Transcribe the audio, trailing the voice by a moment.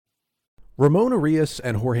Ramón Urías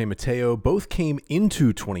and Jorge Mateo both came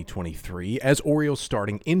into 2023 as Orioles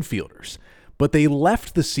starting infielders, but they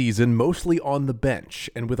left the season mostly on the bench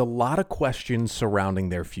and with a lot of questions surrounding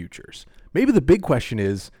their futures. Maybe the big question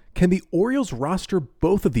is, can the Orioles roster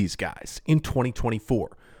both of these guys in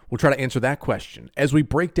 2024? We'll try to answer that question as we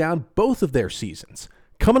break down both of their seasons,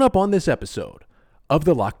 coming up on this episode of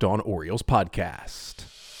the Locked On Orioles podcast.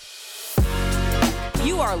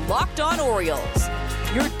 You are Locked On Orioles,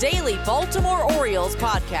 your daily Baltimore Orioles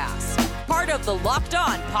podcast. Part of the Locked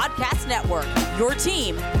On Podcast Network, your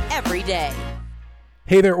team every day.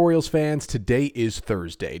 Hey there, Orioles fans. Today is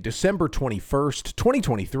Thursday, December 21st,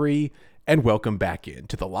 2023, and welcome back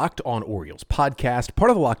into the Locked On Orioles podcast,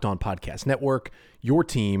 part of the Locked On Podcast Network, your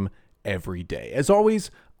team every day. As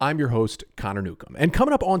always, I'm your host, Connor Newcomb. And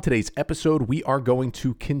coming up on today's episode, we are going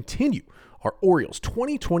to continue our Orioles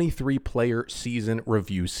 2023 player season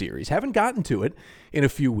review series. Haven't gotten to it in a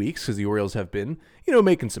few weeks because the Orioles have been,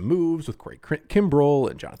 making some moves with Craig Kimbrell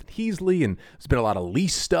and Jonathan Heasley, and there's been a lot of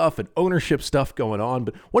lease stuff and ownership stuff going on,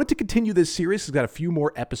 but wanted to continue this series. We've got a few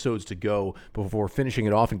more episodes to go before finishing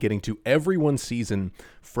it off and getting to everyone's season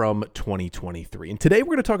from 2023. And today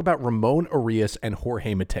we're going to talk about Ramón Urías and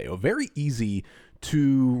Jorge Mateo. Very easy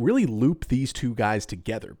to really loop these two guys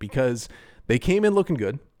together because they came in looking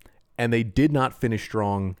good, and they did not finish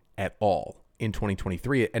strong at all in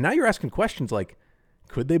 2023. And now you're asking questions like,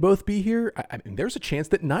 could they both be here? I mean, there's a chance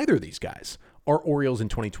that neither of these guys are Orioles in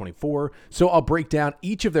 2024. So I'll break down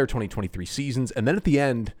each of their 2023 seasons, and then at the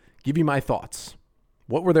end, give you my thoughts.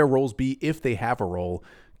 What will their roles be if they have a role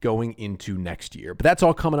going into next year? But that's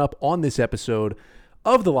all coming up on this episode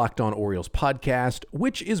of the Locked On Orioles podcast,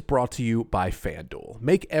 which is brought to you by FanDuel.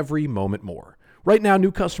 Make every moment more. Right now,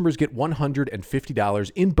 new customers get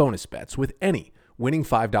 $150 in bonus bets with any winning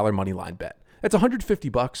 $5 money line bet. That's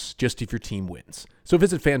 $150 just if your team wins. So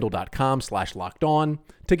visit FanDuel.com/lockedon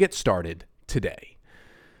to get started today.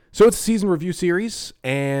 So it's a season review series,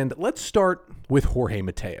 and let's start with Jorge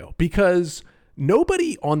Mateo because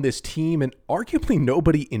nobody on this team, and arguably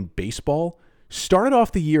nobody in baseball, started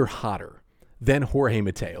off the year hotter than Jorge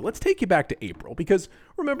Mateo. Let's take you back to April because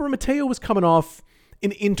remember, Mateo was coming off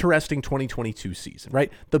an interesting 2022 season,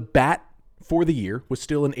 right? The bat for the year was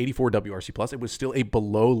still an 84 WRC+. It was still a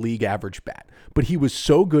below league average bat, but he was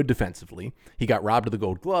so good defensively. He got robbed of the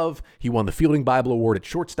Gold Glove. He won the Fielding Bible Award at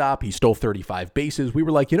shortstop. He stole 35 bases. We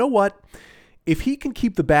were like, you know what? If he can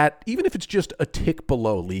keep the bat, even if it's just a tick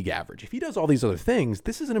below league average, if he does all these other things,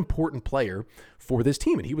 this is an important player for this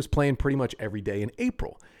team. And he was playing pretty much every day in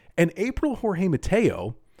April. And April, Jorge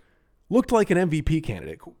Mateo looked like an MVP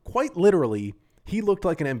candidate. Quite literally, he looked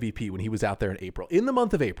like an MVP when he was out there in April. In the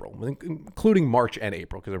month of April, including March and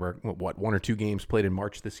April, because there were, one or two games played in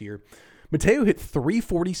March this year. Mateo hit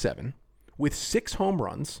 .347 with 6 home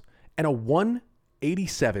runs and a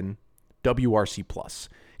 .187 WRC+.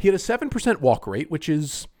 He had a 7% walk rate, which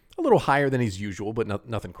is a little higher than his usual, but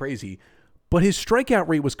nothing crazy. But his strikeout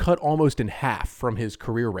rate was cut almost in half from his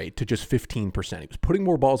career rate to just 15%. He was putting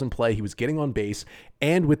more balls in play. He was getting on base.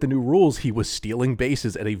 And with the new rules, he was stealing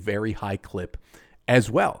bases at a very high clip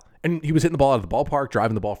as well. And he was hitting the ball out of the ballpark,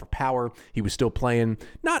 driving the ball for power. He was still playing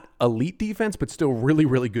not elite defense, but still really,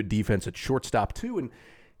 really good defense at shortstop too. And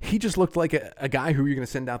he just looked like a guy who you're going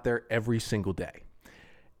to send out there every single day.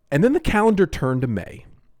 And then the calendar turned to May.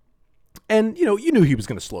 And, you knew he was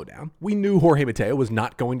going to slow down. We knew Jorge Mateo was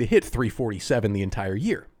not going to hit .347 the entire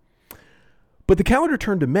year. But the calendar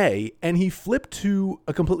turned to May, and he flipped to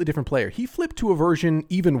a completely different player. He flipped to a version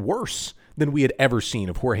even worse than we had ever seen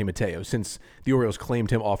of Jorge Mateo since the Orioles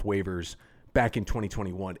claimed him off waivers back in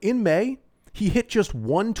 2021. In May, he hit just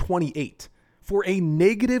 .128 for a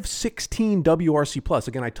 -16 WRC+.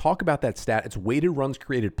 Again, I talk about that stat. It's weighted runs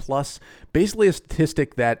created plus, basically a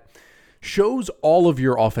statistic that shows all of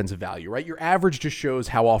your offensive value, right? Your average just shows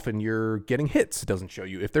how often you're getting hits. It doesn't show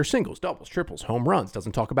you if they're singles, doubles, triples, home runs. It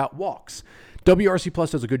doesn't talk about walks. WRC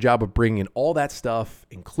Plus does a good job of bringing in all that stuff,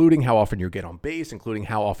 including how often you get on base, including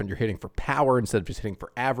how often you're hitting for power instead of just hitting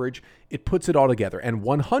for average. It puts it all together, and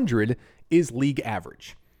 100 is league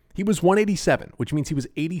average. He was 187, which means he was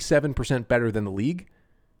 87% better than the league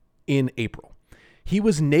in April. He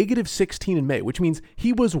was -16 in May, which means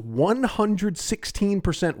he was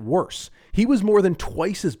 116% worse. He was more than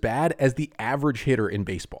twice as bad as the average hitter in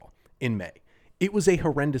baseball in May. It was a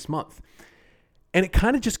horrendous month. And it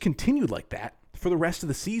kind of just continued like that for the rest of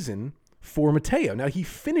the season for Mateo. Now, he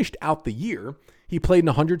finished out the year. He played in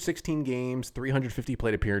 116 games, 350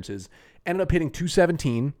 plate appearances, ended up hitting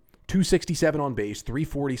 .217, .267 on base,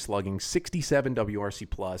 .340 slugging, 67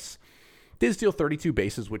 WRC+. Did steal 32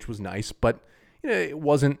 bases, which was nice, but it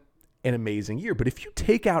wasn't an amazing year. But if you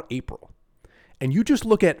take out April and you just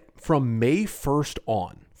look at from May 1st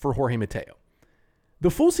on for Jorge Mateo, the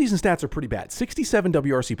full season stats are pretty bad. 67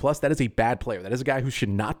 WRC plus, that is a bad player. That is a guy who should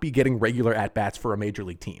not be getting regular at-bats for a major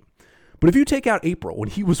league team. But if you take out April, when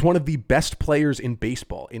he was one of the best players in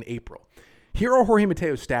baseball in April, here are Jorge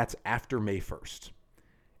Mateo's stats after May 1st.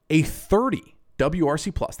 A 30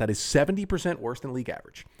 WRC plus, that is 70% worse than league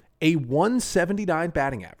average. A 179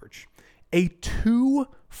 batting average. A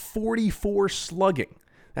 244 slugging.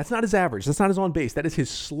 That's not his average. That's not his on base. That is his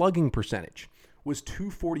slugging percentage. Was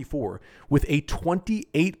 244 with a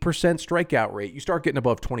 28% strikeout rate. You start getting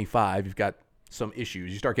above 25, you've got some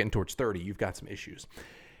issues. You start getting towards 30, you've got some issues.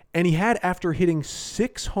 And he had, after hitting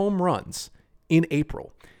 6 home runs in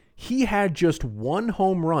April, he had just 1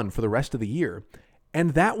 home run for the rest of the year.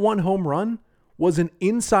 And that 1 home run was an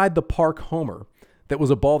inside the park homer that was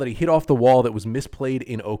a ball that he hit off the wall that was misplayed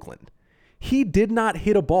in Oakland. He did not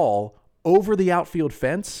hit a ball over the outfield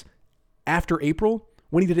fence after April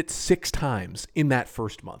when he did it 6 times in that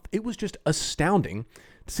first month. It was just astounding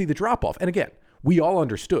to see the drop-off. And again, we all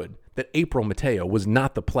understood that April Mateo was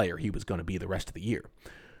not the player he was going to be the rest of the year.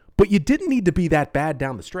 But you didn't need to be that bad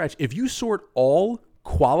down the stretch. If you sort all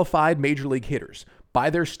qualified major league hitters by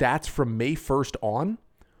their stats from May 1st on,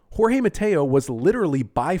 Jorge Mateo was literally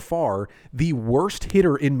by far the worst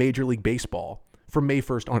hitter in Major League Baseball from May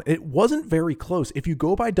 1st on. It wasn't very close. If you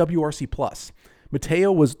go by WRC+,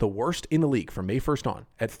 Mateo was the worst in the league from May 1st on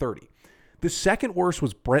at 30. The second worst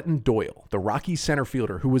was Brenton Doyle, the Rockies center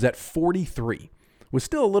fielder, who was at 43, was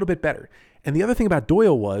still a little bit better. And the other thing about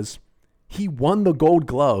Doyle was he won the Gold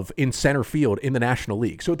Glove in center field in the National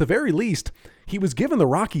League. So at the very least, he was giving the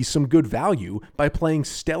Rockies some good value by playing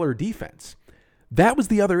stellar defense. That was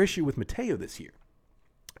the other issue with Mateo this year.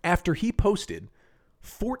 After he posted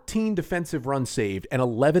 14 defensive runs saved and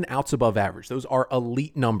 11 outs above average. Those are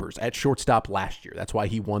elite numbers at shortstop last year. That's why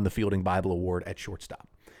he won the Fielding Bible Award at shortstop.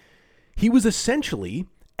 He was essentially,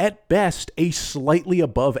 at best, a slightly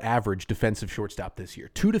above average defensive shortstop this year.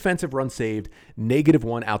 2 defensive runs saved,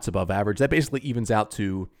 -1 outs above average. That basically evens out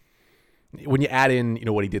to, when you add in,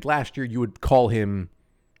 what he did last year, you would call him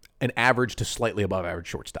an average to slightly above average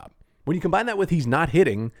shortstop. When you combine that with he's not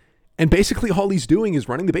hitting, and basically all he's doing is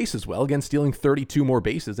running the bases well, again, stealing 32 more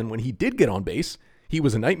bases. And when he did get on base, he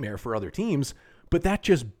was a nightmare for other teams, but that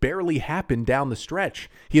just barely happened down the stretch.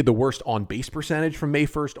 He had the worst on-base percentage from May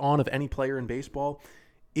 1st on of any player in baseball.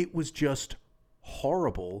 It was just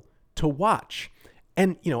horrible to watch.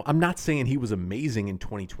 And, I'm not saying he was amazing in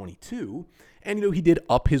 2022. And, he did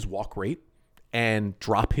up his walk rate and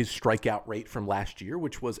drop his strikeout rate from last year,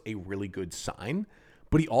 which was a really good sign.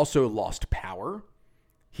 But he also lost power.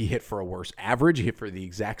 He hit for a worse average. He hit for the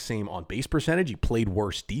exact same on-base percentage. He played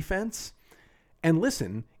worse defense. And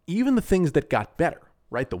listen, even the things that got better,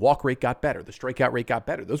 right? The walk rate got better. The strikeout rate got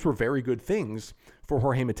better. Those were very good things for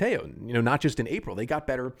Jorge Mateo. Not just in April. They got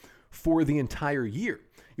better for the entire year.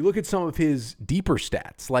 You look at some of his deeper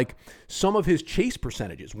stats, like some of his chase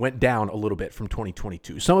percentages went down a little bit from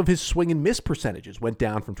 2022. Some of his swing and miss percentages went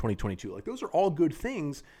down from 2022. Like, those are all good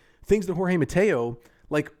things that Jorge Mateo,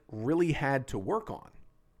 really had to work on.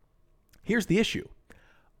 Here's the issue.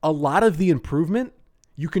 A lot of the improvement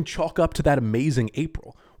you can chalk up to that amazing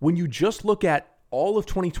April. When you just look at all of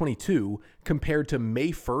 2022 compared to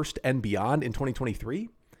May 1st and beyond in 2023,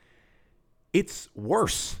 it's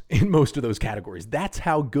worse in most of those categories. That's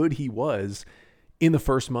how good he was in the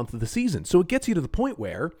first month of the season. So it gets you to the point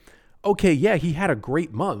where, okay, yeah, he had a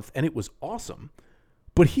great month and it was awesome,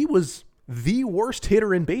 but he was the worst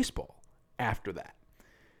hitter in baseball after that.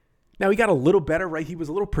 Now, he got a little better, right? He was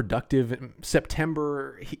a little productive in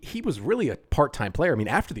September. He was really a part-time player. I mean,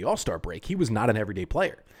 after the All-Star break, he was not an everyday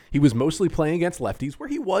player. He was mostly playing against lefties, where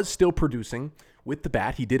he was still producing with the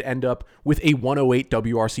bat. He did end up with a 108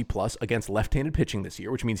 WRC plus against left-handed pitching this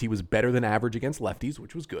year, which means he was better than average against lefties,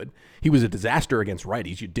 which was good. He was a disaster against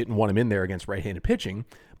righties. You didn't want him in there against right-handed pitching,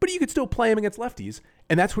 but you could still play him against lefties,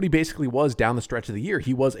 and that's what he basically was down the stretch of the year.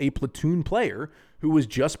 He was a platoon player who was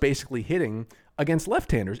just basically hitting against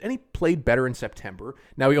left-handers, and he played better in September.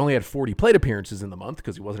 Now, he only had 40 plate appearances in the month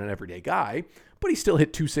because he wasn't an everyday guy, but he still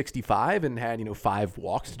hit 265 and had, 5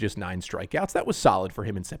 walks to just 9 strikeouts. That was solid for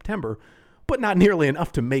him in September, but not nearly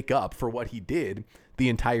enough to make up for what he did the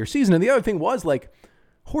entire season. And the other thing was,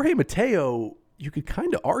 Jorge Mateo, you could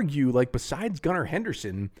kind of argue, besides Gunnar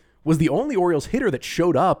Henderson, was the only Orioles hitter that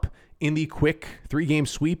showed up in the quick 3-game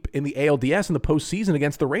sweep in the ALDS in the postseason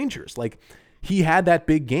against the Rangers. He had that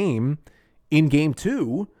big game in Game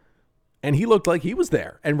 2, and he looked like he was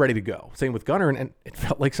there and ready to go. Same with Gunnar, and it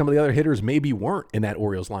felt like some of the other hitters maybe weren't in that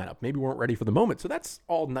Orioles lineup, maybe weren't ready for the moment. So that's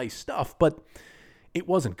all nice stuff, but it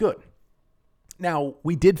wasn't good. Now,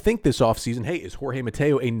 we did think this offseason, hey, is Jorge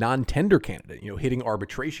Mateo a non-tender candidate? Hitting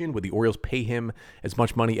arbitration, would the Orioles pay him as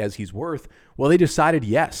much money as he's worth? Well, they decided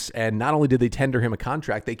yes, and not only did they tender him a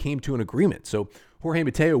contract, they came to an agreement. So Jorge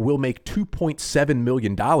Mateo will make $2.7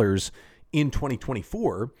 million in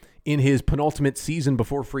 2024 in his penultimate season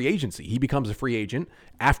before free agency. He becomes a free agent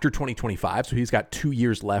after 2025, so he's got 2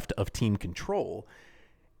 years left of team control.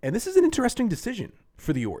 And this is an interesting decision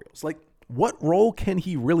for the Orioles. Like, what role can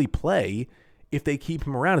he really play if they keep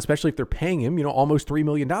him around, especially if they're paying him, almost $3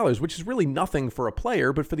 million, which is really nothing for a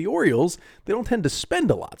player. But for the Orioles, they don't tend to spend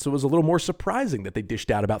a lot. So it was a little more surprising that they dished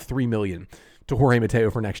out about $3 million to Jorge Mateo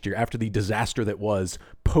for next year after the disaster that was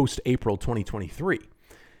post-April 2023.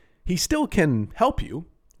 He still can help you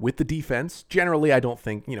with the defense. Generally, I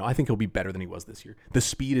think he'll be better than he was this year. The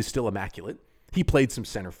speed is still immaculate. He played some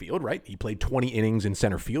center field, right? He played 20 innings in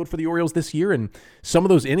center field for the Orioles this year, and some of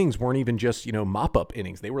those innings weren't even just, mop-up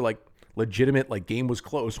innings. They were like legitimate, like game was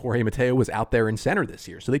close. Jorge Mateo was out there in center this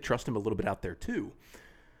year, so they trust him a little bit out there too.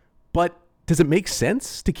 But does it make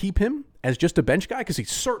sense to keep him as just a bench guy? Because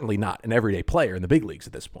he's certainly not an everyday player in the big leagues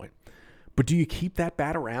at this point. But do you keep that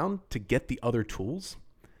bat around to get the other tools?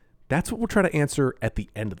 That's what we'll try to answer at the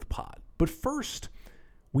end of the pod. But first,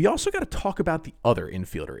 we also got to talk about the other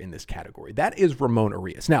infielder in this category. That is Ramón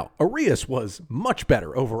Urías. Now, Urías was much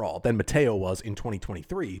better overall than Mateo was in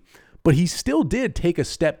 2023, but he still did take a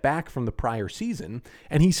step back from the prior season,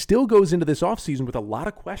 and he still goes into this offseason with a lot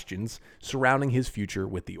of questions surrounding his future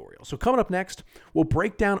with the Orioles. So coming up next, we'll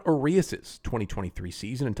break down Urías' 2023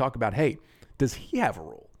 season and talk about, hey, does he have a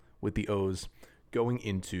role with the O's going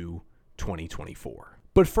into 2024?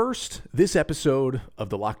 But first, this episode of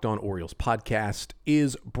the Locked On Orioles podcast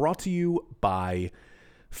is brought to you by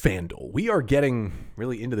FanDuel. We are getting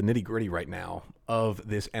really into the nitty-gritty right now of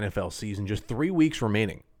this NFL season. Just 3 weeks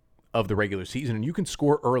remaining of the regular season, and you can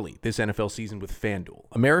score early this NFL season with FanDuel,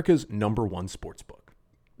 America's #1 sportsbook.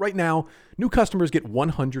 Right now, new customers get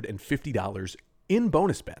 $150 in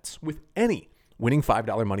bonus bets with any winning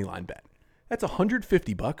 $5 moneyline bet. That's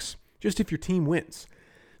 $150 just if your team wins.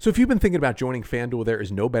 So if you've been thinking about joining FanDuel, there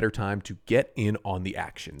is no better time to get in on the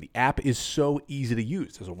action. The app is so easy to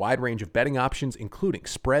use. There's a wide range of betting options, including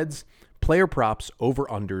spreads, player props,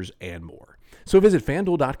 over-unders, and more. So visit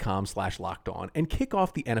FanDuel.com/lockedon and kick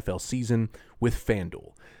off the NFL season with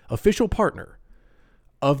FanDuel, official partner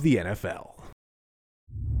of the NFL.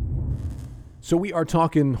 So we are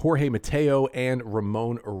talking Jorge Mateo and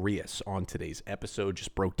Ramón Urías on today's episode.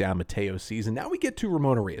 Just broke down Mateo's season. Now we get to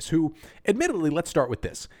Ramón Urías, who, admittedly, let's start with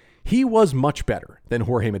this. He was much better than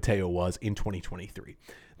Jorge Mateo was in 2023.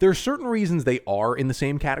 There are certain reasons they are in the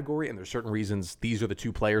same category, and there's certain reasons these are the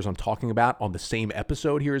two players I'm talking about on the same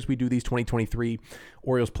episode here as we do these 2023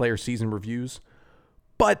 Orioles player season reviews.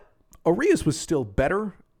 But Urías was still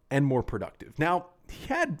better and more productive. Now, he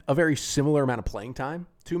had a very similar amount of playing time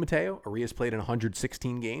to Mateo. Urías played in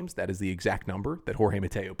 116 games. That is the exact number that Jorge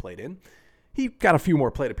Mateo played in. He got a few more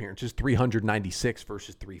plate appearances, 396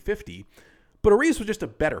 versus 350. But Urías was just a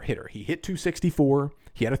better hitter. He hit 264,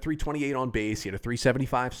 he had a 328 on base, he had a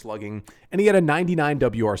 375 slugging, and he had a 99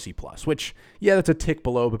 WRC+, which, yeah, that's a tick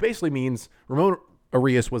below, but basically means Ramón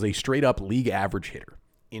Urías was a straight-up league average hitter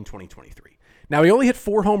in 2023. Now, he only hit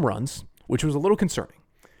 4 home runs, which was a little concerning,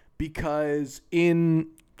 because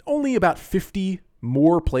in only about 50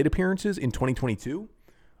 more plate appearances in 2022,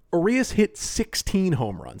 Urías hit 16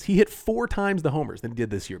 home runs. He hit 4 times the homers than he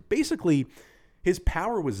did this year. Basically, his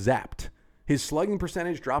power was zapped. His slugging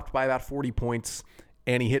percentage dropped by about 40 points,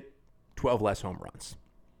 and he hit 12 less home runs.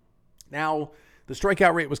 Now, the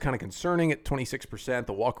strikeout rate was kind of concerning at 26%.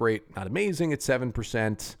 The walk rate, not amazing, at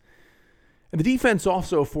 7%. And the defense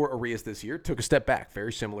also for Urías this year took a step back,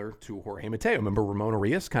 very similar to Jorge Mateo. Remember, Ramón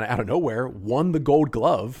Urías, kind of out of nowhere, won the Gold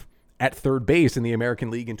Glove at third base in the American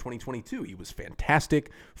League in 2022. He was fantastic,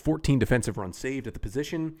 14 defensive runs saved at the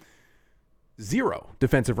position, 0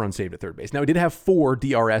 defensive runs saved at third base. Now, he did have 4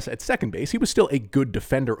 DRS at second base. He was still a good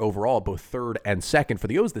defender overall, both third and second for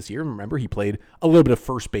the O's this year. Remember, he played a little bit of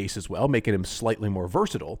first base as well, making him slightly more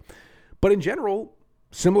versatile. But in general,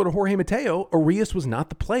 similar to Jorge Mateo, Urías was not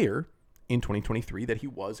the player in 2023 that he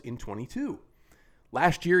was in 22.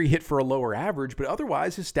 Last year, he hit for a lower average, but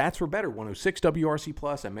otherwise, his stats were better. 106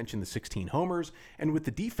 WRC+, I mentioned the 16 homers, and with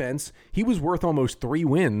the defense, he was worth almost 3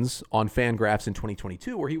 wins on Fangraphs in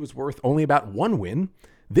 2022, where he was worth only about 1 win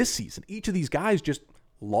this season. Each of these guys just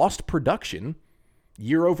lost production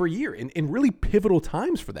year over year in really pivotal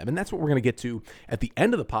times for them, and that's what we're going to get to at the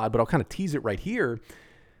end of the pod, but I'll kind of tease it right here.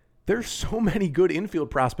 There's so many good infield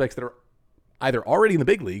prospects that are either already in the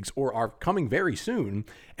big leagues or are coming very soon.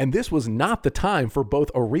 And this was not the time for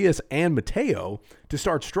both Urías and Mateo to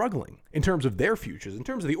start struggling in terms of their futures. In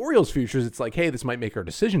terms of the Orioles' futures, it's like, hey, this might make our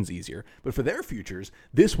decisions easier. But for their futures,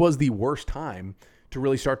 this was the worst time to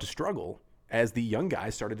really start to struggle as the young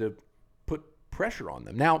guys started to put pressure on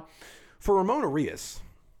them. Now, for Ramón Urías,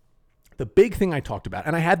 the big thing I talked about,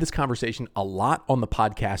 and I had this conversation a lot on the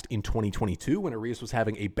podcast in 2022 when Urías was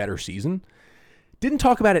having a better season. Didn't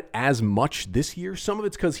talk about it as much this year. Some of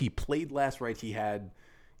it's because he played less, right? He had,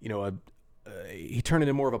 he turned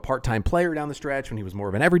into more of a part-time player down the stretch when he was more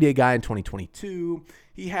of an everyday guy in 2022.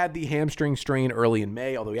 He had the hamstring strain early in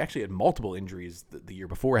May, although he actually had multiple injuries the year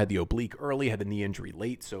before. Had the oblique early, had the knee injury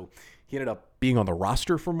late. So he ended up being on the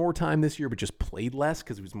roster for more time this year, but just played less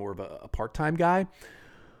because he was more of a part-time guy.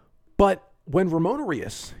 But when Ramón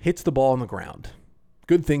Urías hits the ball on the ground,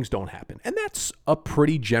 good things don't happen. And that's a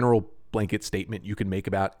pretty general blanket statement you can make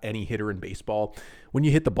about any hitter in baseball. When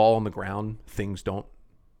you hit the ball on the ground, things don't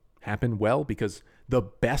happen well, because the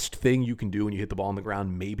best thing you can do when you hit the ball on the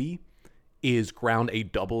ground maybe is ground a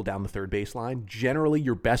double down the third baseline. Generally,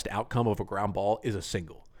 your best outcome of a ground ball is a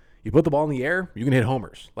single. You put the ball in the air, you can hit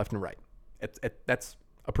homers left and right. That's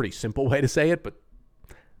a pretty simple way to say it, but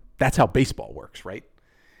that's how baseball works, right?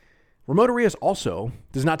 Ramón Urías also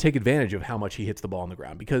does not take advantage of how much he hits the ball on the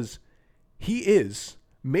ground, because he is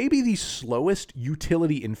maybe the slowest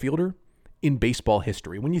utility infielder in baseball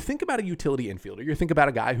history. When you think about a utility infielder, you think about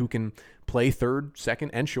a guy who can play third, second,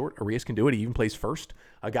 and short. Urías can do it. He even plays first.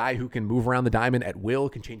 A guy who can move around the diamond at will,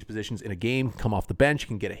 can change positions in a game, can come off the bench,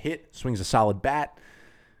 can get a hit, swings a solid bat.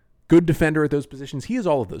 Good defender at those positions. He is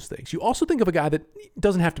all of those things. You also think of a guy that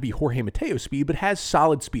doesn't have to be Jorge Mateo speed, but has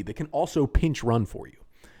solid speed that can also pinch run for you.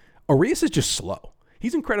 Urías is just slow.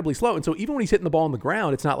 He's incredibly slow. And so even when he's hitting the ball on the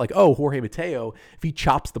ground, it's not like, oh, Jorge Mateo, if he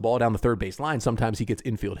chops the ball down the third base line, sometimes he gets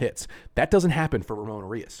infield hits. That doesn't happen for Ramón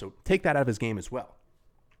Urías. So take that out of his game as well.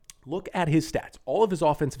 Look at his stats. All of his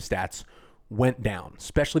offensive stats went down,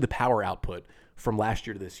 especially the power output from last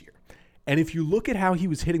year to this year. And if you look at how he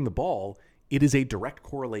was hitting the ball, it is a direct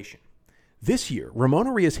correlation. This year, Ramón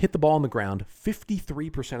Urías hit the ball on the ground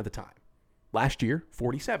 53% of the time. Last year,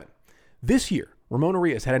 47%. This year, Ramón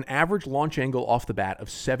Urías had an average launch angle off the bat of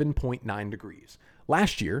 7.9 degrees.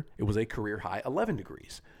 Last year, it was a career high 11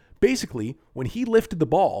 degrees. Basically, when he lifted the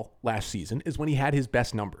ball last season is when he had his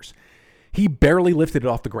best numbers. He barely lifted it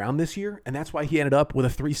off the ground this year, and that's why he ended up with a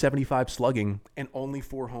 375 slugging and only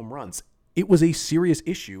 4 home runs. It was a serious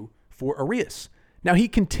issue for Urías. Now, he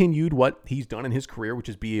continued what he's done in his career, which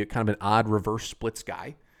is be a kind of an odd reverse splits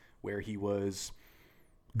guy, where he was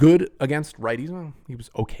good against righties. Well, he was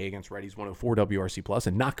okay against righties, 104 WRC plus,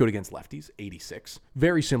 and not good against lefties, 86.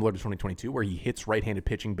 Very similar to 2022, where he hits right-handed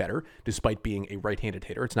pitching better, despite being a right-handed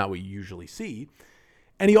hitter. It's not what you usually see.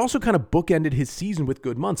 And he also kind of bookended his season with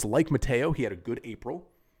good months. Like Mateo, he had a good April,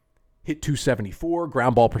 hit 274,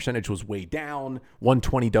 ground ball percentage was way down,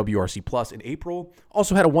 120 WRC plus in April,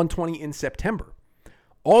 also had a 120 in September.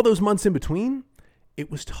 All those months in between,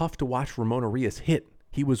 it was tough to watch Ramón Urías hit.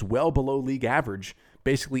 He was well below league average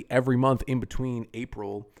basically every month in between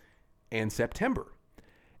April and September.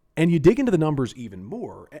 And you dig into the numbers even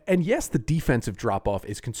more. And yes, the defensive drop-off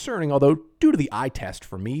is concerning, although due to the eye test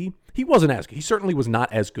for me, he wasn't as good. He certainly was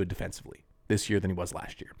not as good defensively this year than he was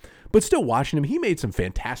last year. But still watching him, he made some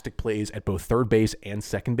fantastic plays at both third base and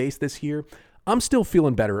second base this year. I'm still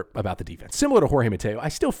feeling better about the defense. Similar to Jorge Mateo, I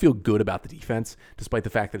still feel good about the defense, despite the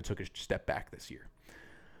fact that it took a step back this year.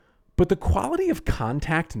 But the quality of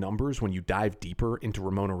contact numbers when you dive deeper into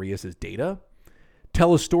Ramón Urías' data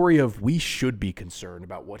tell a story of we should be concerned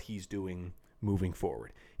about what he's doing moving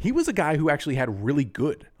forward. He was a guy who actually had really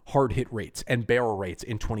good hard hit rates and barrel rates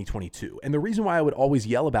in 2022. And the reason why I would always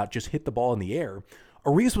yell about just hit the ball in the air,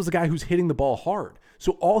 Urías was a guy who's hitting the ball hard.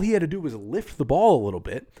 So all he had to do was lift the ball a little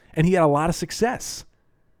bit, and he had a lot of success.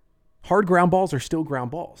 Hard ground balls are still ground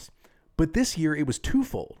balls. But this year it was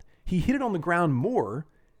twofold. He hit it on the ground more,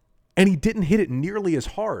 and he didn't hit it nearly as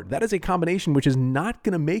hard. That is a combination which is not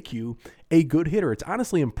going to make you a good hitter. It's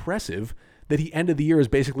honestly impressive that he ended the year as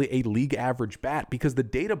basically a league average bat, because the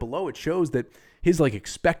data below it shows that his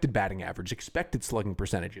expected batting average, expected slugging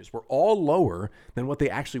percentages were all lower than what they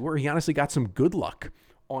actually were. He honestly got some good luck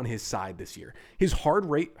on his side this year. His hard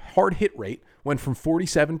hit rate went from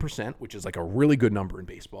 47%, which is a really good number in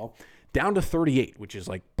baseball, down to 38, which is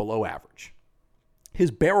below average. His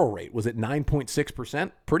barrel rate was at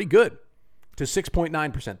 9.6%, pretty good, to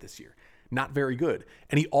 6.9% this year. Not very good.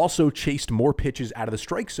 And he also chased more pitches out of the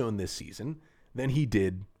strike zone this season than he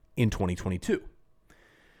did in 2022.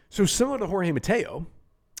 So similar to Jorge Mateo,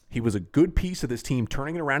 he was a good piece of this team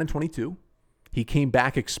turning it around in 22. He came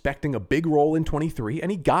back expecting a big role in 23, and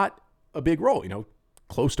he got a big role,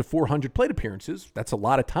 close to 400 plate appearances. That's a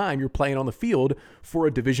lot of time you're playing on the field for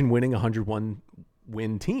a division-winning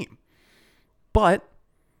 101-win team. But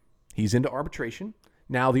he's into arbitration.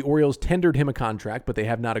 Now, the Orioles tendered him a contract, but they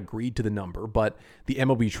have not agreed to the number. But the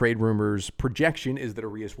MLB trade rumors projection is that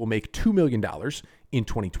Urías will make $2 million in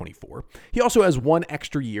 2024. He also has one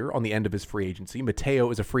extra year on the end of his free agency.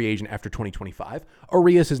 Mateo is a free agent after 2025.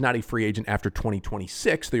 Urías is not a free agent after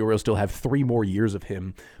 2026. The Orioles still have 3 more years of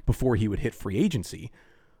him before he would hit free agency.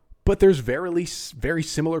 But there's very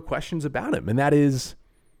similar questions about him, and that is,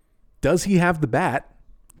 does he have the bat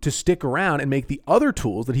to stick around and make the other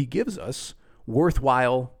tools that he gives us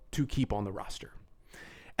worthwhile to keep on the roster?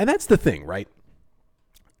 And that's the thing, right?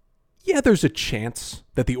 Yeah, there's a chance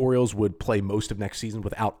that the Orioles would play most of next season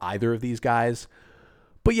without either of these guys.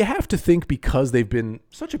 But you have to think, because they've been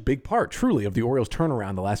such a big part, truly, of the Orioles'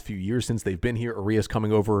 turnaround the last few years since they've been here. Urías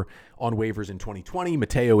coming over on waivers in 2020,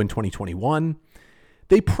 Mateo in 2021.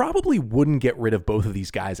 They probably wouldn't get rid of both of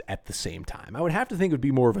these guys at the same time. I would have to think it would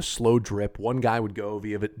be more of a slow drip. One guy would go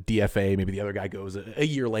via DFA, maybe the other guy goes a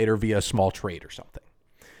year later via a small trade or something.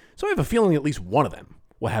 So I have a feeling at least one of them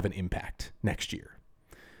will have an impact next year.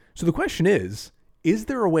 So the question is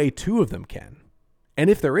there a way 2 of them can? And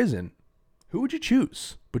if there isn't, who would you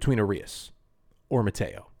choose between Urías or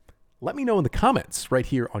Mateo? Let me know in the comments right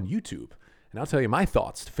here on YouTube, and I'll tell you my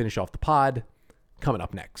thoughts to finish off the pod coming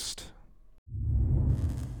up next.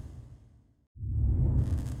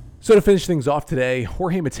 So to finish things off today,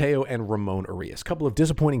 Jorge Mateo and Ramón Urías. Couple of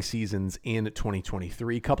disappointing seasons in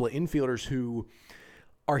 2023. Couple of infielders who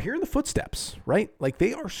are here in the footsteps, right? Like,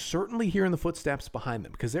 they are certainly here in the footsteps behind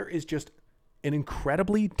them, because there is just an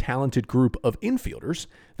incredibly talented group of infielders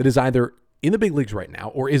that is either in the big leagues right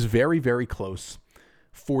now or is very, very close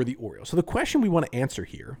for the Orioles. So the question we want to answer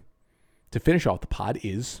here to finish off the pod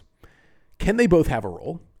is, can they both have a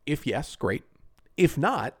role? If yes, great. If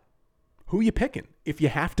not, who are you picking if you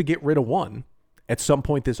have to get rid of one at some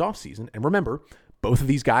point this offseason? And remember, both of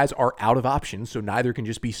these guys are out of options, so neither can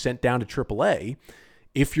just be sent down to AAA.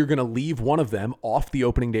 If you're going to leave one of them off the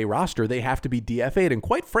opening day roster, they have to be DFA'd. And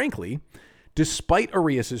quite frankly, despite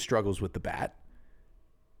Urías' struggles with the bat,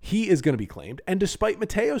 he is going to be claimed. And despite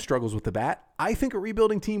Mateo's struggles with the bat, I think a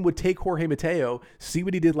rebuilding team would take Jorge Mateo, see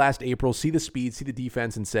what he did last April, see the speed, see the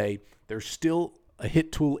defense, and say, there's still a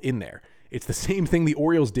hit tool in there. It's the same thing the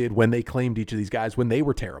Orioles did when they claimed each of these guys when they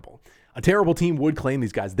were terrible. A terrible team would claim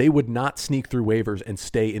these guys. They would not sneak through waivers and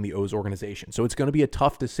stay in the O's organization. So it's going to be a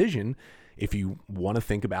tough decision if you want to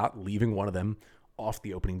think about leaving one of them off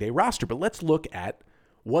the opening day roster. But let's look at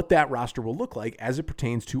what that roster will look like as it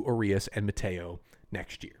pertains to Urías and Mateo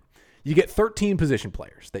next year. You get 13 position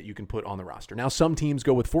players that you can put on the roster. Now, some teams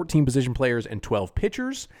go with 14 position players and 12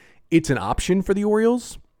 pitchers. It's an option for the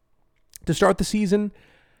Orioles to start the season.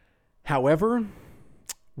 However,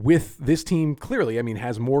 with this team clearly,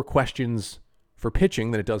 has more questions for pitching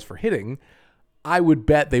than it does for hitting, I would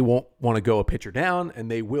bet they won't want to go a pitcher down, and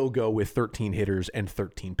they will go with 13 hitters and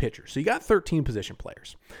 13 pitchers. So you got 13 position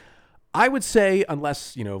players. I would say,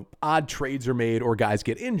 unless, odd trades are made or guys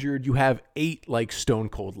get injured, you have 8 stone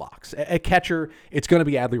cold locks. At catcher, it's going to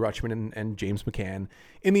be Adley Rutschman and James McCann.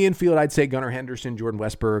 In the infield, I'd say Gunnar Henderson, Jordan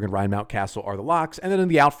Westberg, and Ryan Mountcastle are the locks. And then in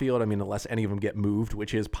the outfield, unless any of them get moved,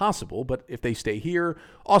 which is possible, but if they stay here,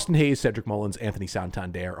 Austin Hayes, Cedric Mullins, Anthony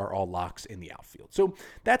Santander are all locks in the outfield. So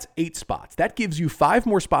that's 8 spots. That gives you 5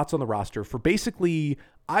 more spots on the roster for basically,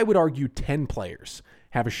 I would argue, 10 players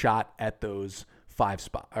have a shot at those 5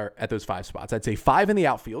 spots. I'd say 5 in the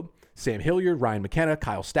outfield: Sam Hilliard, Ryan McKenna,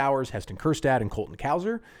 Kyle Stowers, Heston Kjerstad, and Colton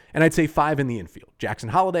Cowser. And I'd say 5 in the infield: Jackson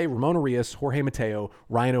Holliday, Ramón Urías, Jorge Mateo,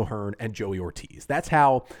 Ryan O'Hearn, and Joey Ortiz. That's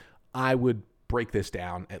how I would break this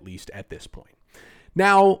down, at least at this point.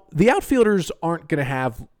 Now, the outfielders aren't going to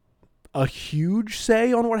have a huge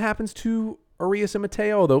say on what happens to Urías and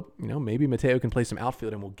Mateo, although, maybe Mateo can play some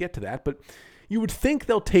outfield, and we'll get to that. But you would think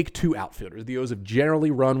they'll take 2 outfielders. The O's have generally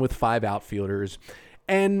run with 5 outfielders.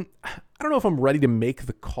 And I don't know if I'm ready to make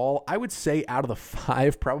the call. I would say out of the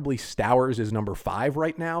 5, probably Stowers is number 5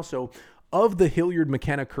 right now. So of the Hilliard,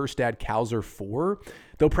 McKenna, Kjerstad, Cowser 4,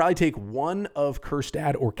 they'll probably take one of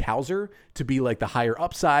Kjerstad or Cowser to be the higher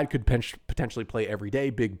upside, could potentially play every day,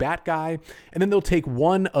 big bat guy. And then they'll take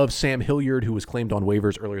one of Sam Hilliard, who was claimed on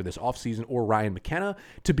waivers earlier this offseason, or Ryan McKenna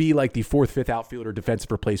to be the 4th, 5th outfielder, defensive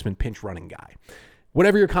replacement, pinch running guy.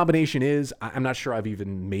 Whatever your combination is, I'm not sure I've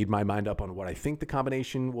even made my mind up on what I think the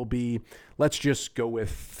combination will be. Let's just go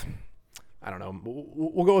with,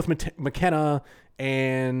 we'll go with McKenna,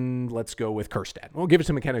 and let's go with Kjerstad. We'll give it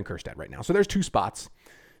to McKenna and Kjerstad right now. So there's 2 spots.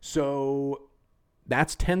 So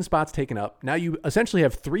That's 10 spots taken up. Now you essentially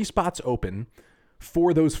have 3 spots open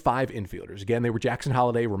for those 5 infielders. Again, they were Jackson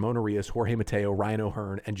Holliday, Ramón Urías, Jorge Mateo, Ryan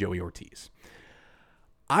O'Hearn, and Joey Ortiz.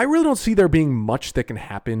 I really don't see there being much that can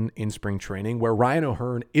happen in spring training where Ryan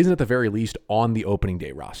O'Hearn isn't at the very least on the opening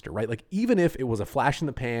day roster, right? Like even if it was a flash in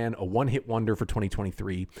the pan, a one-hit wonder for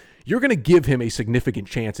 2023, you're going to give him a significant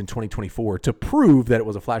chance in 2024 to prove that it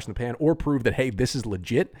was a flash in the pan or prove that, hey, this is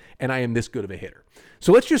legit and I am this good of a hitter.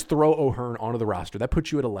 So let's just throw O'Hearn onto the roster. That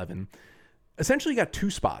puts you at 11. Essentially, you got 2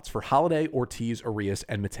 spots for Holliday, Ortiz, Urías,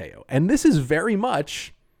 and Mateo. And this is very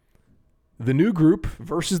much the new group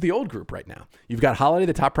versus the old group right now. You've got Holliday,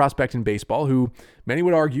 the top prospect in baseball, who many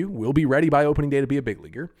would argue will be ready by opening day to be a big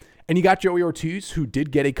leaguer. And you got Joey Ortiz, who did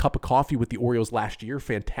get a cup of coffee with the Orioles last year.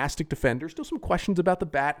 Fantastic defender. Still some questions about the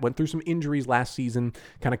bat. Went through some injuries last season.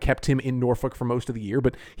 Kind of kept him in Norfolk for most of the year.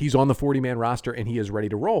 But he's on the 40-man roster, and he is ready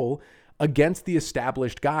to roll against the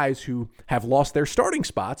established guys who have lost their starting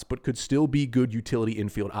spots but could still be good utility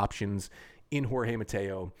infield options in Jorge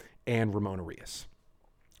Mateo and Ramón Urías.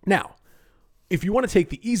 Now, if you want to take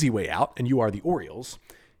the easy way out, and you are the Orioles,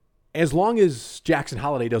 as long as Jackson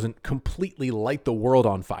Holliday doesn't completely light the world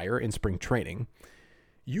on fire in spring training,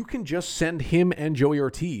 you can just send him and Joey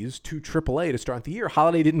Ortiz to AAA to start the year.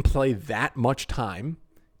 Holliday didn't play that much time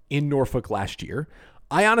in Norfolk last year.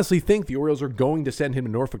 I honestly think the Orioles are going to send him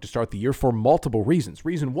to Norfolk to start the year for multiple reasons.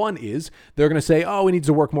 Reason one is they're going to say, oh, he needs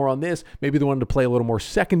to work more on this. Maybe they want him to play a little more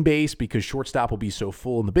second base because shortstop will be so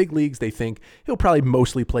full in the big leagues. They think he'll probably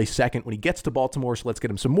mostly play second when he gets to Baltimore, so let's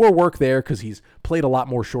get him some more work there because he's played a lot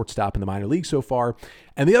more shortstop in the minor leagues so far.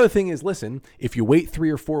 And the other thing is, listen, if you wait 3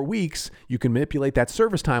 or 4 weeks, you can manipulate that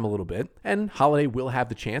service time a little bit, and Holliday will have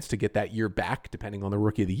the chance to get that year back depending on the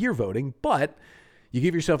Rookie of the Year voting, but you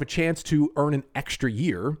give yourself a chance to earn an extra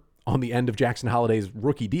year on the end of Jackson Holliday's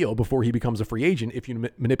rookie deal before he becomes a free agent if you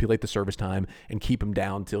manipulate the service time and keep him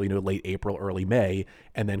down till, late April, early May,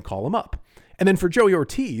 and then call him up. And then for Joey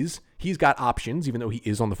Ortiz, he's got options, even though he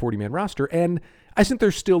is on the 40-man roster, and I think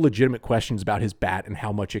there's still legitimate questions about his bat and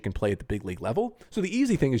how much it can play at the big league level. So the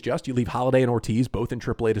easy thing is just you leave Holliday and Ortiz both in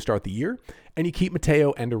AAA to start the year, and you keep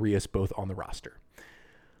Mateo and Urías both on the roster.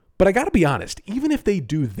 But I got to be honest, even if they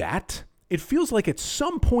do that, it feels like at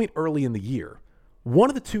some point early in the year, one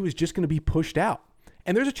of the two is just going to be pushed out.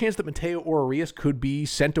 And there's a chance that Mateo or Urías could be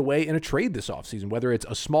sent away in a trade this offseason, whether it's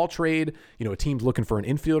a small trade, a team's looking for an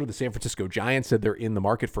infielder. The San Francisco Giants said they're in the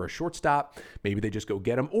market for a shortstop. Maybe they just go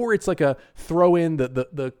get him. Or it's like a throw in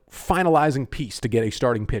the finalizing piece to get a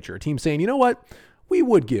starting pitcher. A team saying, you know what? We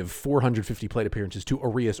would give 450 plate appearances to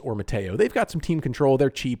Urías or Mateo. They've got some team control. They're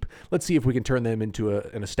cheap. Let's see if we can turn them into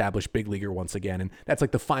an established big leaguer once again. And that's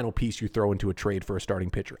like the final piece you throw into a trade for a starting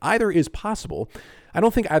pitcher. Either is possible. I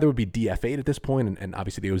don't think either would be DFA'd at this point, and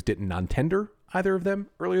obviously the O's didn't non-tender either of them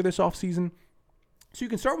earlier this offseason. So you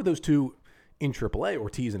can start with those two in AAA,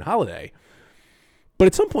 Ortiz and Holliday. But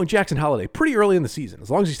at some point, Jackson Holliday, pretty early in the season, as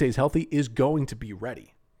long as he stays healthy, is going to be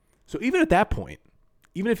ready. So even at that point,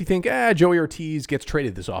 even if you think, Joey Ortiz gets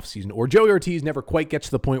traded this offseason, or Joey Ortiz never quite gets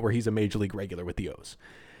to the point where he's a major league regular with the O's,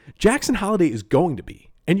 Jackson Holliday is going to be.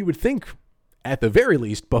 And you would think, at the very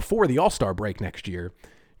least, before the All-Star break next year,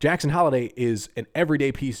 Jackson Holliday is an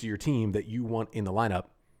everyday piece of your team that you want in the lineup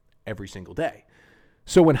every single day.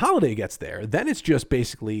 So when Holliday gets there, then it's just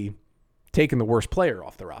basically taking the worst player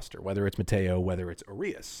off the roster, whether it's Mateo, whether it's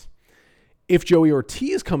Urías. If Joey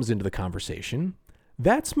Ortiz comes into the conversation,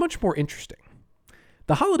 that's much more interesting.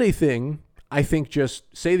 The Holliday thing, I think just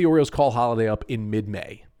say the Orioles call Holliday up in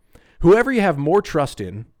mid-May. Whoever you have more trust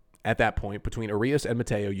in at that point between Urías and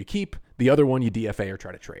Mateo, you keep. The other one you DFA or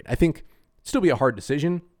try to trade. I think it'd still be a hard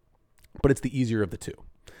decision, but it's the easier of the two.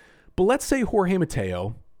 But let's say Jorge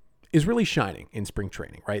Mateo is really shining in spring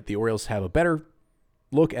training, right? The Orioles have a better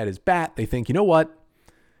look at his bat. They think, you know what?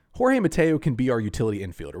 Jorge Mateo can be our utility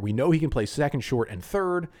infielder. We know he can play second, short, and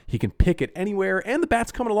third. He can pick it anywhere, and the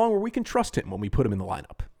bat's coming along where we can trust him when we put him in the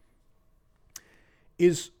lineup.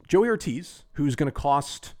 Is Joey Ortiz, who's going to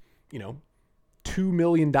cost, $2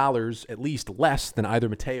 million at least less than either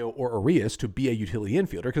Mateo or Urías to be a utility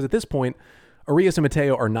infielder? Because at this point, Urías and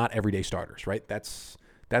Mateo are not everyday starters, right? That's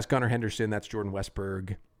Gunnar Henderson. That's Jordan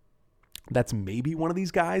Westberg. That's maybe one of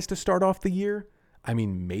these guys to start off the year. I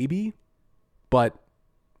mean, maybe, but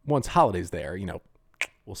once Holliday's there,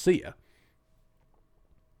 we'll see you.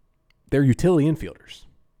 They're utility infielders.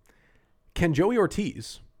 Can Joey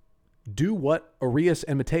Ortiz do what Urías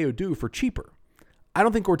and Mateo do for cheaper? I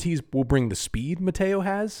don't think Ortiz will bring the speed Mateo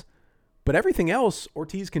has, but everything else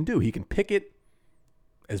Ortiz can do. He can pick it.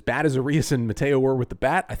 As bad as Urías and Mateo were with the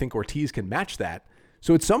bat, I think Ortiz can match that.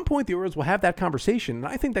 So at some point, the Orioles will have that conversation, and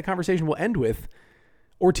I think that conversation will end with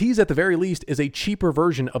Ortiz, at the very least, is a cheaper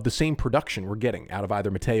version of the same production we're getting out of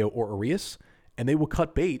either Mateo or Urías, and they will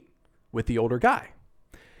cut bait with the older guy.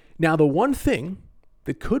 Now, the one thing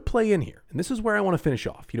that could play in here, and this is where I want to finish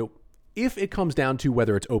off, if it comes down to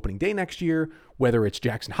whether it's opening day next year, whether it's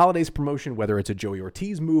Jackson Holliday's promotion, whether it's a Joey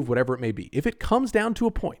Ortiz move, whatever it may be, if it comes down to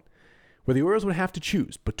a point where the Orioles would have to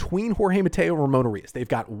choose between Jorge Mateo and Ramón Urías, they've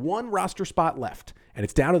got one roster spot left, and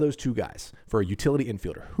it's down to those two guys for a utility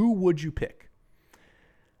infielder. Who would you pick?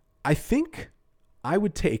 I think I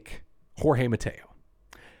would take Jorge Mateo.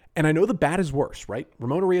 And I know the bat is worse, right?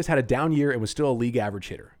 Ramón Urías had a down year and was still a league average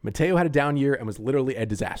hitter. Mateo had a down year and was literally a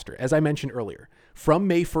disaster. As I mentioned earlier, from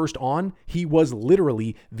May 1st on, he was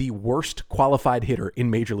literally the worst qualified hitter in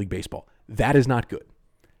Major League Baseball. That is not good.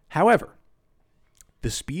 However,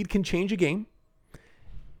 the speed can change a game.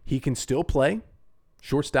 He can still play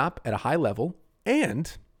shortstop at a high level,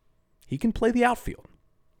 and he can play the outfield.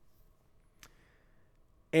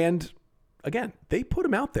 And again, they put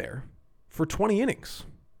him out there for 20 innings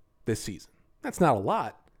this season. That's not a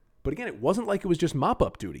lot, but again, it wasn't like it was just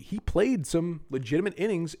mop-up duty. He played some legitimate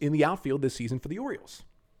innings in the outfield this season for the Orioles.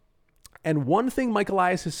 And one thing Mike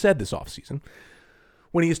Elias has said this offseason,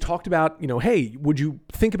 when he has talked about, hey, would you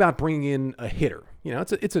think about bringing in a hitter?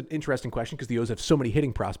 It's an interesting question because the O's have so many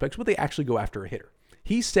hitting prospects. Would they actually go after a hitter?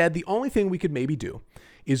 He said the only thing we could maybe do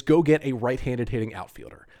is go get a right-handed hitting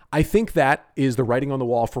outfielder. I think that is the writing on the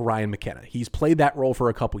wall for Ryan McKenna. He's played that role for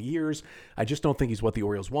a couple years. I just don't think he's what the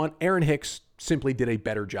Orioles want. Aaron Hicks simply did a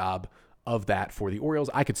better job of that for the Orioles.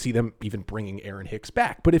 I could see them even bringing Aaron Hicks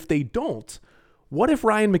back. But if they don't, what if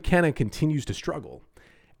Ryan McKenna continues to struggle?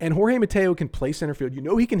 And Jorge Mateo can play center field.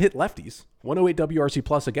 He can hit lefties, 108 WRC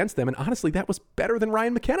plus against them. And honestly, that was better than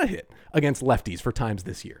Ryan McKenna hit against lefties for times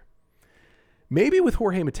this year. Maybe with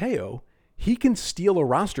Jorge Mateo, he can steal a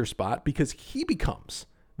roster spot because he becomes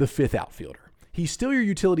the fifth outfielder. He's still your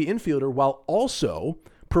utility infielder while also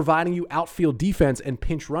providing you outfield defense and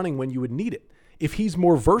pinch running when you would need it. If he's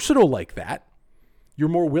more versatile like that, you're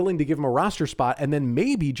more willing to give him a roster spot, and then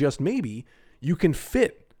maybe, just maybe, you can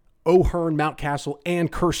fit O'Hearn, Mountcastle,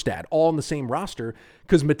 and Kjerstad all on the same roster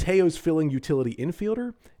because Mateo's filling utility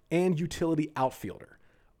infielder and utility outfielder.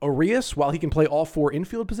 Urías, while he can play all four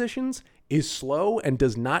infield positions, is slow and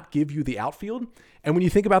does not give you the outfield. And when you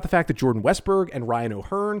think about the fact that Jordan Westberg and Ryan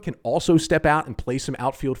O'Hearn can also step out and play some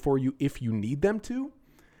outfield for you if you need them to,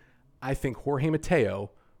 I think Jorge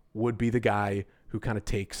Mateo would be the guy who kind of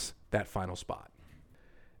takes that final spot.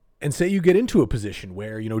 And say you get into a position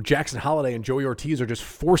where, Jackson Holliday and Joey Ortiz are just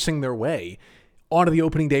forcing their way onto the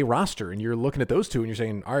opening day roster, and you're looking at those two and you're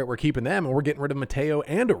saying, all right, we're keeping them and we're getting rid of Mateo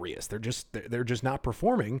and Urías. They're just not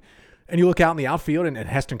performing. And you look out in the outfield and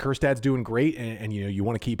Heston Kjerstad's doing great, and you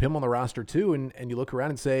want to keep him on the roster too, and you look around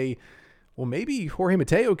and say, well, maybe Jorge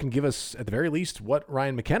Mateo can give us at the very least what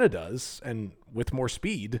Ryan McKenna does, and with more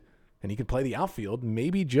speed, and he can play the outfield.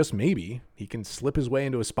 Maybe, just maybe, he can slip his way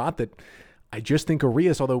into a spot that I just think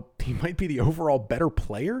Urías, although he might be the overall better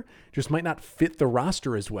player, just might not fit the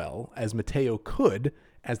roster as well as Mateo could.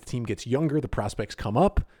 As the team gets younger, the prospects come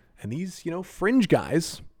up, and these, fringe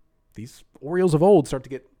guys, these Orioles of old, start to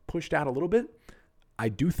get pushed out a little bit. I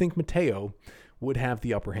do think Mateo would have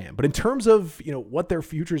the upper hand. But in terms of, what their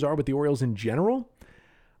futures are with the Orioles in general,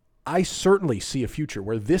 I certainly see a future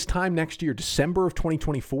where this time next year, December of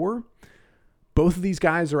 2024, both of these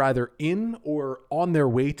guys are either in or on their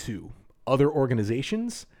way to other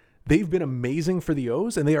organizations. They've been amazing for the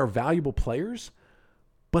O's, and they are valuable players.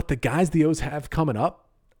 But the guys the O's have coming up,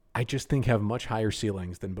 I just think have much higher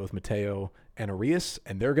ceilings than both Mateo and Urías,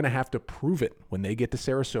 and they're going to have to prove it when they get to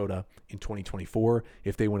Sarasota in 2024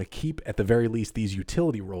 if they want to keep, at the very least, these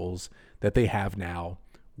utility roles that they have now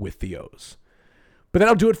with the O's. But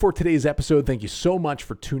that'll do it for today's episode. Thank you so much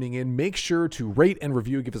for tuning in. Make sure to rate and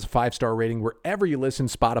review, give us a 5-star rating wherever you listen,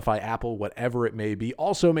 Spotify, Apple, whatever it may be.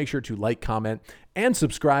 Also, make sure to like, comment, and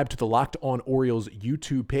subscribe to the Locked On Orioles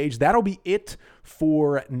YouTube page. That'll be it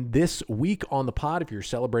for this week on the pod. If you're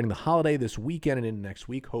celebrating the holiday this weekend and into next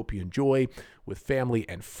week, hope you enjoy with family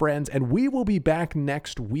and friends. And we will be back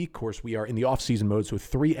next week. Of course, we are in the off-season mode, so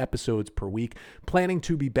 3 episodes per week. Planning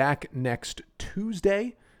to be back next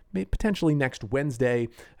Tuesday, potentially next Wednesday,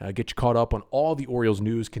 get you caught up on all the Orioles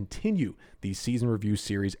news, continue these season review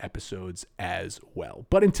series episodes as well.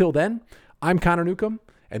 But until then, I'm Connor Newcomb,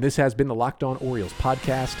 and this has been the Locked On Orioles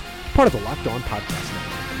podcast, part of the Locked On Podcast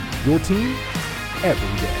Network. Your team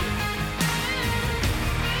every day.